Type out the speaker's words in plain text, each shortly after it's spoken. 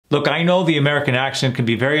Look, I know the American accent can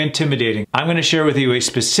be very intimidating. I'm going to share with you a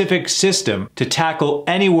specific system to tackle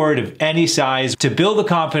any word of any size, to build the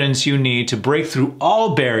confidence you need to break through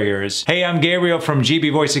all barriers. Hey, I'm Gabriel from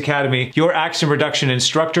GB Voice Academy, your accent reduction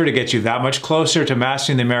instructor to get you that much closer to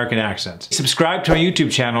mastering the American accent. Subscribe to my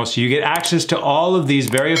YouTube channel so you get access to all of these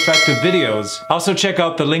very effective videos. Also check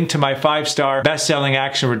out the link to my 5-star best-selling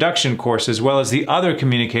accent reduction course, as well as the other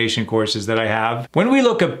communication courses that I have. When we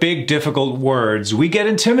look at big, difficult words, we get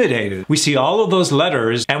intimidated. We see all of those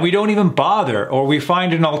letters and we don't even bother, or we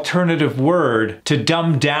find an alternative word to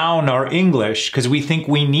dumb down our English because we think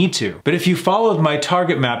we need to. But if you followed my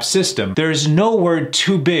target map system, there's no word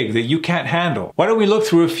too big that you can't handle. Why don't we look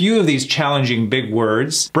through a few of these challenging big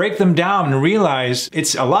words, break them down, and realize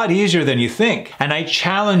it's a lot easier than you think. And I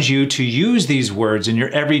challenge you to use these words in your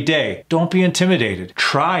everyday. Don't be intimidated.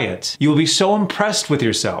 Try it. You'll be so impressed with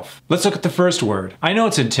yourself. Let's look at the first word. I know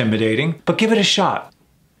it's intimidating, but give it a shot.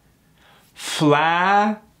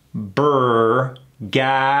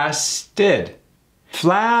 Flabbergasted.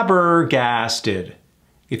 Flabbergasted.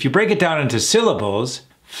 If you break it down into syllables,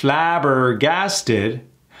 flabbergasted,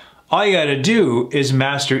 all you gotta do is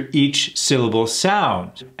master each syllable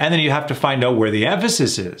sound. And then you have to find out where the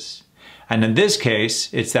emphasis is. And in this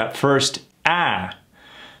case, it's that first ah.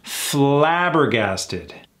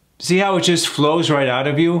 Flabbergasted. See how it just flows right out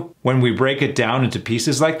of you when we break it down into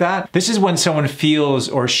pieces like that? This is when someone feels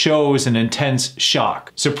or shows an intense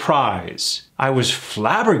shock, surprise. I was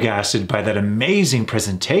flabbergasted by that amazing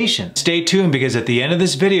presentation. Stay tuned, because at the end of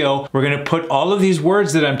this video, we're going to put all of these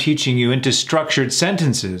words that I'm teaching you into structured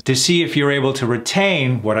sentences to see if you're able to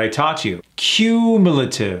retain what I taught you.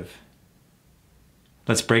 Cumulative.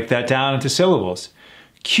 Let's break that down into syllables.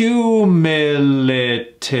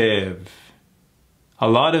 Cumulative. A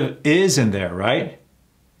lot of is in there, right?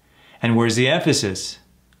 And where's the emphasis?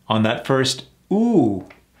 On that first ooh.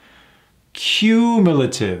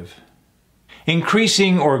 Cumulative.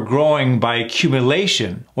 Increasing or growing by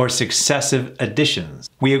accumulation or successive additions.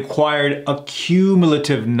 We acquired a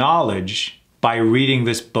cumulative knowledge by reading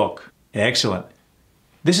this book. Excellent.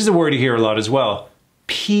 This is a word you hear a lot as well.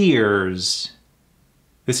 Peers.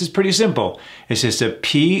 This is pretty simple. It's just a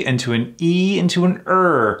P into an E into an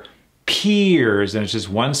Peers, and it's just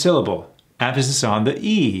one syllable. Emphasis on the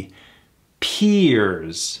E.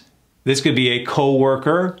 Peers. This could be a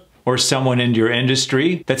co-worker or someone in your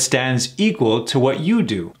industry that stands equal to what you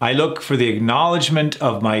do. I look for the acknowledgement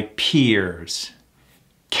of my peers.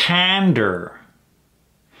 Candor.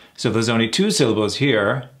 So there's only two syllables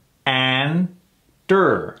here.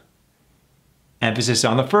 And-der. Emphasis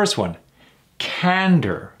on the first one.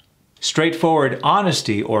 Candor. Straightforward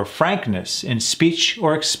honesty or frankness in speech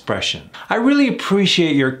or expression. I really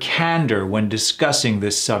appreciate your candor when discussing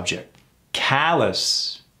this subject.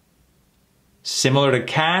 Callous. Similar to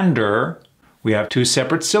candor, we have two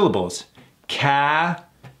separate syllables.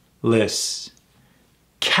 Callous.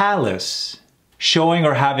 Callous. Showing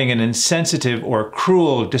or having an insensitive or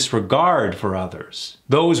cruel disregard for others.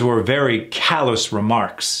 Those were very callous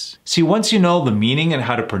remarks. See, once you know the meaning and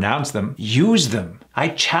how to pronounce them, use them. I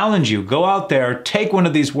challenge you, go out there, take one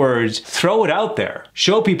of these words, throw it out there.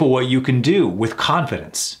 Show people what you can do with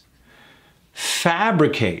confidence.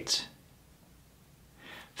 Fabricate.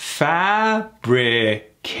 Fabricate.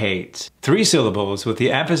 3 syllables with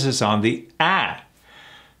the emphasis on the ah.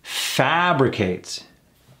 Fabricate.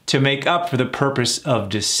 To make up for the purpose of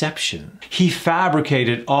deception. He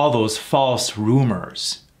fabricated all those false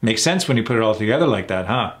rumors. Makes sense when you put it all together like that,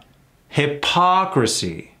 huh?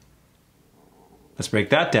 Hypocrisy. Let's break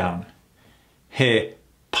that down.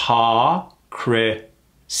 Hypocrisy.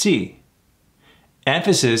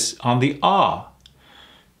 Emphasis on the ah.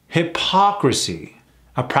 Hypocrisy.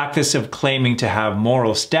 A practice of claiming to have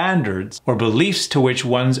moral standards or beliefs to which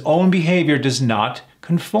one's own behavior does not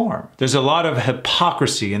conform. There's a lot of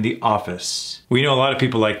hypocrisy in the office. We know a lot of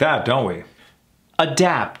people like that, don't we?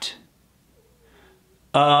 Adapt.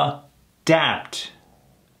 Adapt.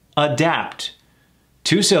 Adapt.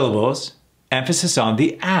 2 syllables, emphasis on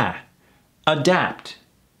the ah. Adapt.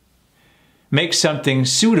 Make something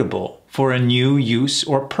suitable for a new use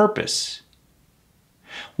or purpose.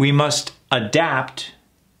 We must adapt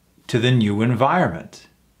to the new environment.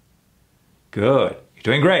 Good. You're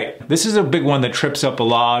doing great. This is a big one that trips up a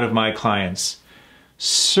lot of my clients.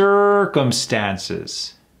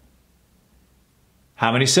 Circumstances.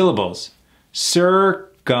 How many syllables?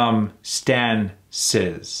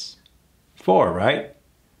 Circumstances. 4, right?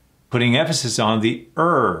 Putting emphasis on the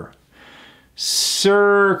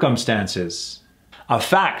Circumstances. A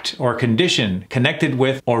fact or condition connected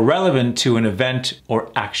with or relevant to an event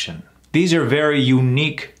or action. These are very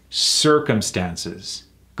unique circumstances.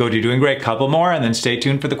 Good, you're doing great. Couple more and then stay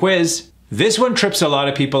tuned for the quiz. This one trips a lot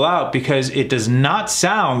of people out because it does not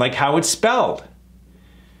sound like how it's spelled.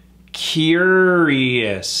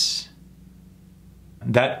 Curious.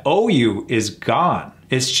 That OU is gone.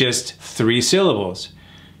 It's just 3 syllables.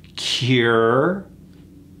 Curious.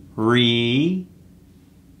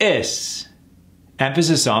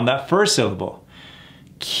 Emphasis on that first syllable.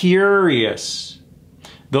 Curious.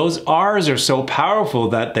 Those R's are so powerful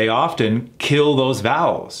that they often kill those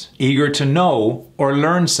vowels. Eager to know or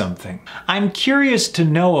learn something. I'm curious to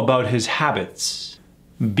know about his habits.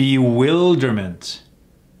 Bewilderment.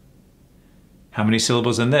 How many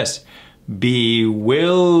syllables in this?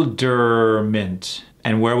 Bewilderment.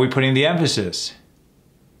 And where are we putting the emphasis?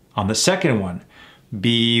 On the second one.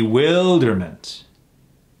 Bewilderment.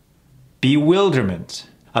 Bewilderment.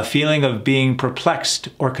 A feeling of being perplexed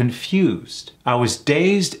or confused. I was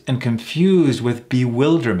dazed and confused with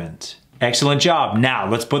bewilderment. Excellent job. Now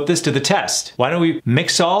let's put this to the test. Why don't we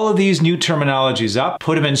mix all of these new terminologies up,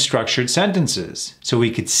 put them in structured sentences so we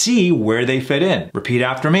could see where they fit in. Repeat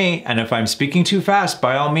after me, and if I'm speaking too fast,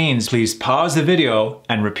 by all means, please pause the video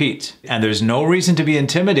and repeat. And there's no reason to be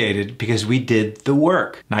intimidated because we did the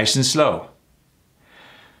work. Nice and slow.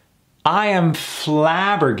 I am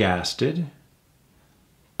flabbergasted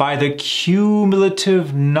by the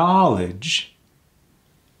cumulative knowledge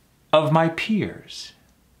of my peers.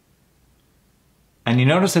 And you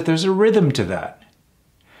notice that there's a rhythm to that.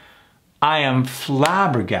 I am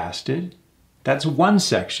flabbergasted, that's one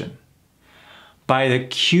section, by the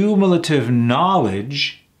cumulative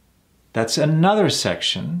knowledge, that's another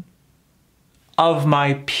section, of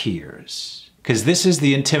my peers. Because this is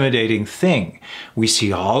the intimidating thing. We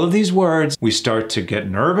see all of these words, we start to get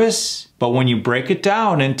nervous, but when you break it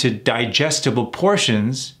down into digestible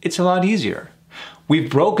portions, it's a lot easier.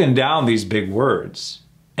 We've broken down these big words,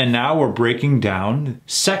 and now we're breaking down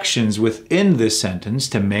sections within this sentence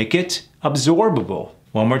to make it absorbable.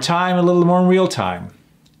 One more time, a little more in real time.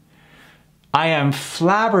 I am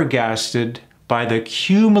flabbergasted by the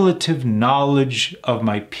cumulative knowledge of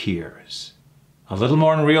my peers. A little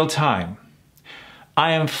more in real time.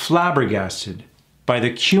 I am flabbergasted by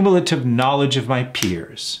the cumulative knowledge of my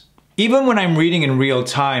peers. Even when I'm reading in real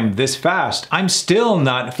time this fast, I'm still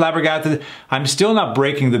not flabbergasted. I'm still not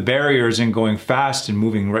breaking the barriers and going fast and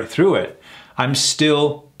moving right through it. I'm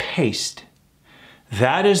still paced.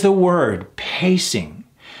 That is the word, pacing.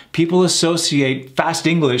 People associate fast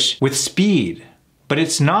English with speed, but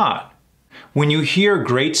it's not. When you hear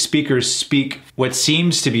great speakers speak what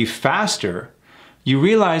seems to be faster, you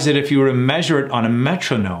realize that if you were to measure it on a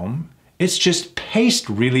metronome, it's just paced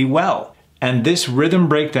really well. And this rhythm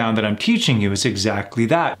breakdown that I'm teaching you is exactly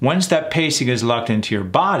that. Once that pacing is locked into your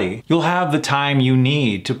body, you'll have the time you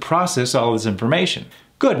need to process all this information.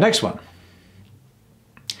 Good, next one.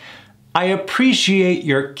 I appreciate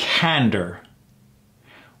your candor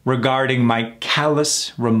regarding my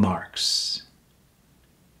callous remarks.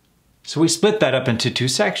 So we split that up into 2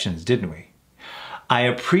 sections, didn't we? I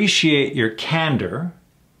appreciate your candor,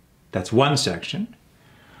 that's one section,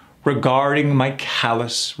 regarding my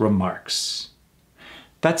callous remarks.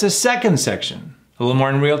 That's a second section, a little more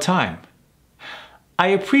in real time. I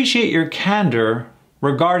appreciate your candor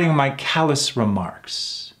regarding my callous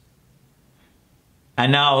remarks.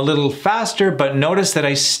 And now a little faster, but notice that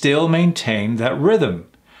I still maintain that rhythm.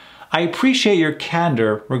 I appreciate your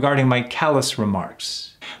candor regarding my callous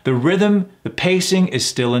remarks. The rhythm, the pacing is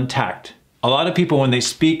still intact. A lot of people, when they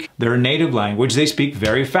speak their native language, they speak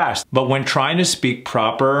very fast. But when trying to speak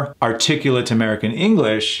proper, articulate American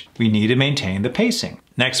English, we need to maintain the pacing.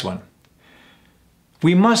 Next one.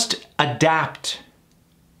 We must adapt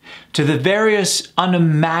to the various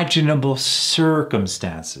unimaginable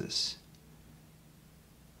circumstances.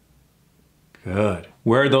 Good.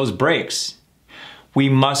 Where are those breaks? We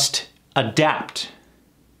must adapt.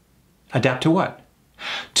 Adapt to what?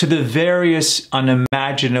 To the various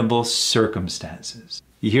unimaginable circumstances.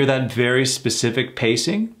 You hear that very specific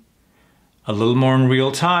pacing? A little more in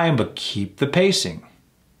real time, but keep the pacing.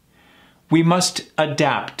 We must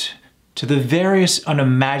adapt to the various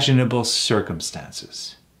unimaginable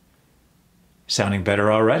circumstances. Sounding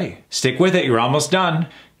better already. Stick with it, you're almost done.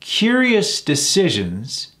 Curious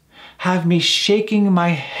decisions have me shaking my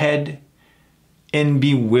head in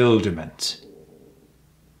bewilderment.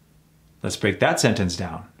 Let's break that sentence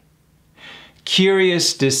down.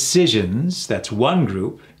 Curious decisions, that's one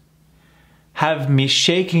group, have me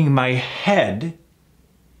shaking my head,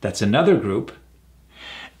 that's another group,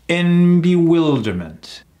 in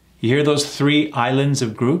bewilderment. You hear those 3 islands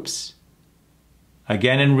of groups?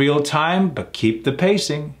 Again in real time, but keep the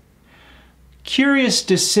pacing. Curious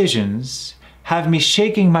decisions have me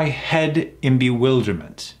shaking my head in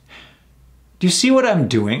bewilderment. Do you see what I'm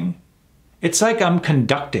doing? It's like I'm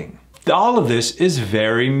conducting. All of this is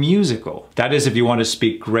very musical. That is if you want to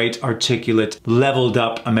speak great, articulate, leveled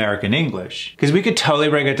up American English. Because we could totally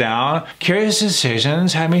break it down. Curious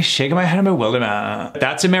decisions have me shaking my head in bewilderment.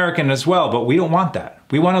 That's American as well, but we don't want that.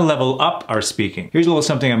 We want to level up our speaking. Here's a little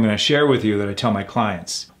something I'm going to share with you that I tell my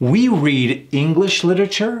clients. We read English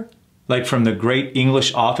literature, like from the great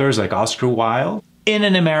English authors like Oscar Wilde, in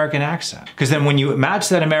an American accent. Because then when you match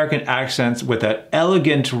that American accent with that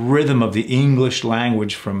elegant rhythm of the English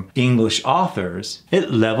language from English authors,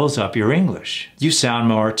 it levels up your English. You sound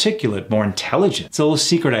more articulate, more intelligent. It's a little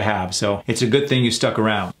secret I have, so it's a good thing you stuck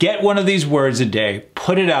around. Get one of these words a day,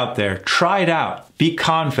 put it out there, try it out, be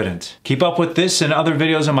confident. Keep up with this and other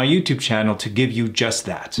videos on my YouTube channel to give you just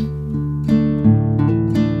that.